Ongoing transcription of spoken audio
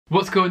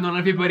What's going on,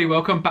 everybody?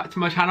 Welcome back to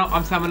my channel.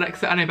 I'm Sam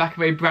Alxr and I'm back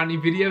with a brand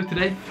new video.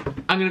 Today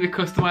I'm going to be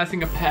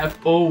customizing a pair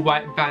of all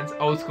white Vans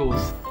old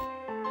schools.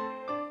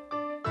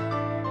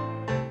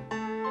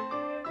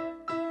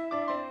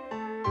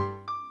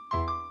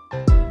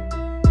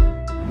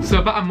 So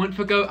about a month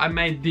ago, I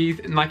made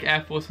these Nike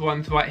Air Force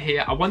Ones right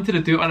here. I wanted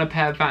to do it on a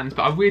pair of Vans,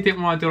 but I really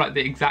didn't want to do like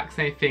the exact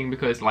same thing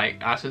because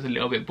like that's just a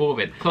little bit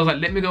boring. So I was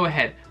like, let me go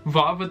ahead,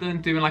 rather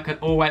than doing like an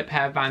all white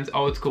pair of Vans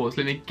old schools,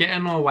 let me get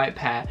an all white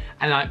pair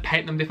and like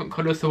paint them different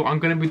colors. So what I'm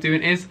going to be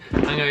doing is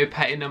I'm going to be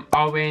painting them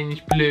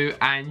orange, blue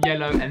and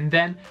yellow, and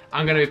then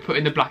I'm going to be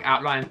putting the black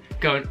outline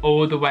going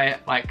all the way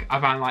like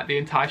around like the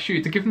entire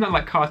shoe to give them that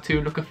like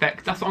cartoon look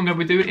effect. That's what I'm going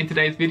to be doing in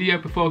today's video.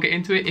 Before I get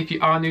into it, if you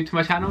are new to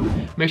my channel,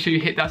 make sure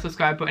you hit that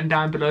subscribe button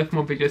down below for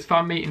more videos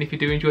from me, and if you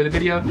do enjoy the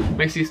video,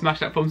 make sure you smash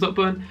that thumbs up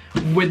button.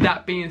 With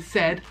that being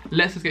said,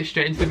 let's just get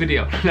straight into the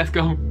video. Let's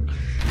go.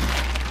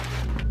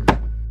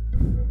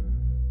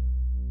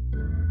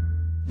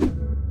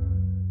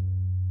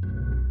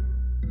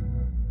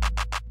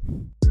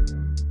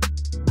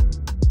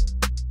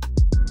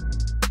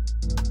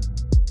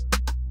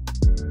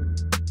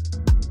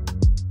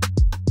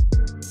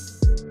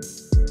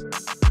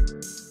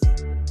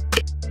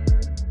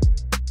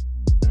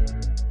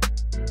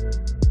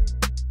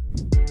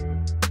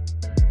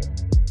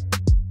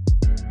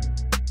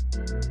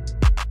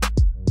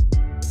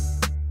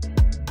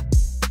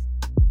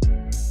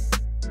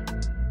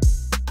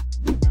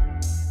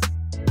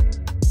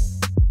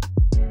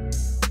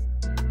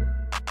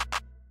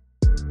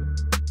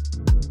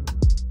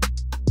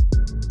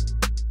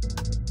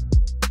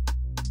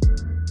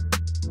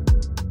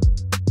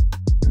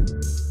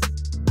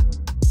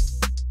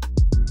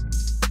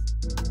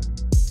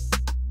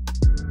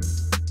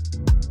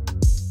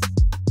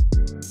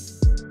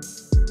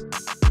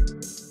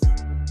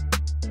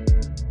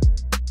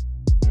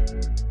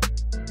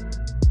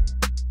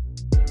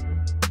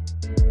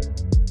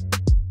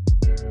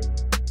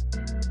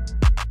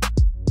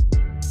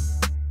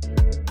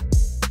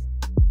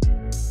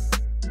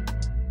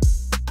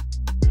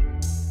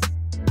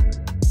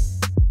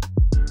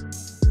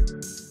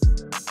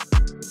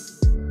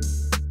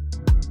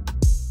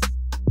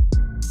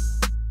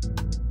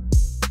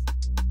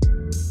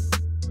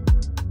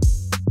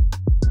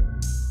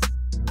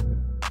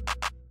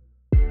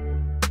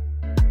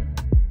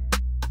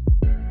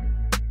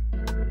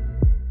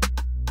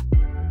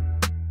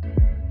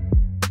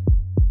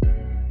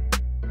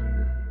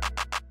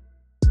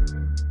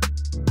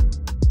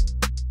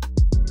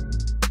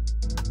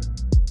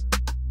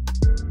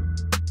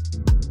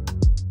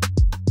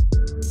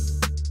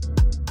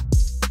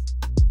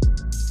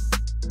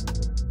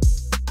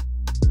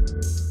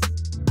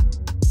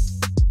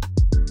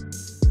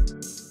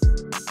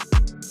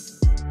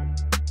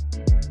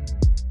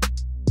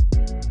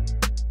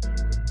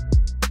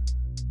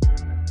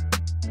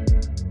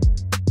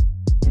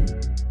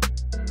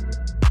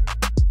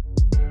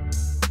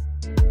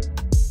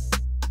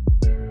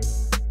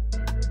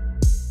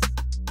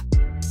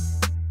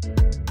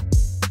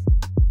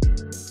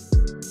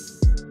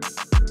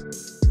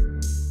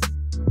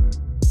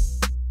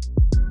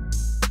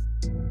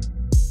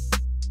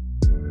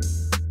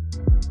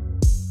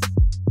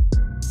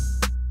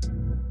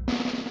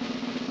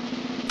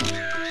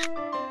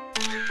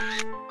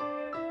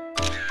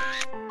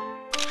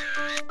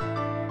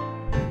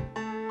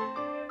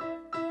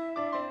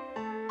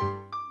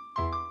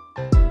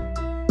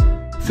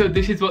 So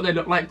this is what they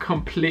look like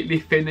completely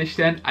finished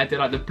then. I did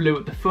like the blue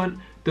at the front,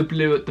 the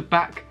blue at the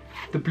back,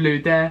 the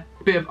blue there,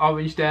 bit of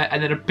orange there,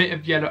 and then a bit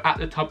of yellow at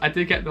the top. I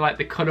did get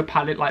the colour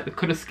palette, like the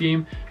colour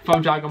scheme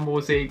from Dragon Ball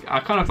Z. I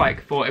kind of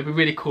like thought it'd be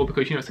really cool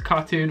because, you know, it's a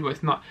cartoon, but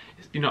it's not,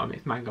 you know what I mean,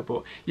 it's manga,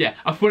 but yeah,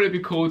 I thought it'd be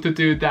cool to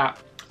do that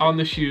on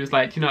the shoes,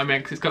 like, you know what I mean,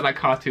 because it's got that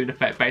cartoon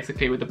effect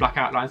basically with the black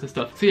outlines and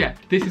stuff. So yeah,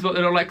 this is what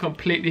they look like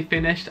completely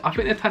finished. I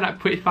think they turned out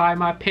pretty fire in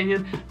my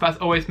opinion, but as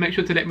always, make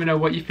sure to let me know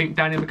what you think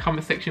down in the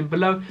comment section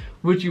below.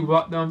 Would you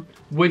rock them?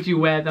 Would you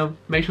wear them?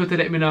 Make sure to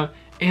let me know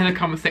in the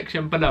comment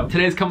section below.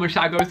 Today's comment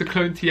shout out goes to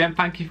Clone TM.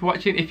 Thank you for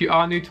watching. If you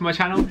are new to my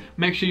channel,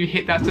 make sure you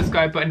hit that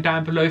subscribe button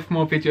down below for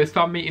more videos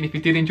from me, and if you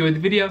did enjoy the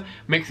video,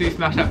 make sure you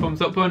smash that thumbs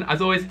up button.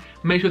 As always,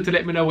 make sure to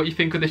let me know what you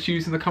think of the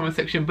shoes in the comment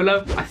section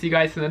below. I'll see you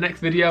guys in the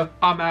next video.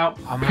 I'm out.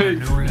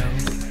 Peace.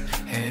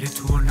 Headed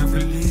to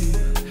another league.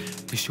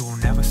 This shit will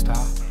never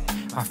stop.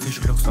 My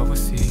future looks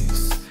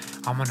overseas.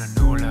 I'm on a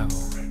new level.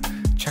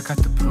 Check out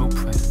the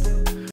blueprint.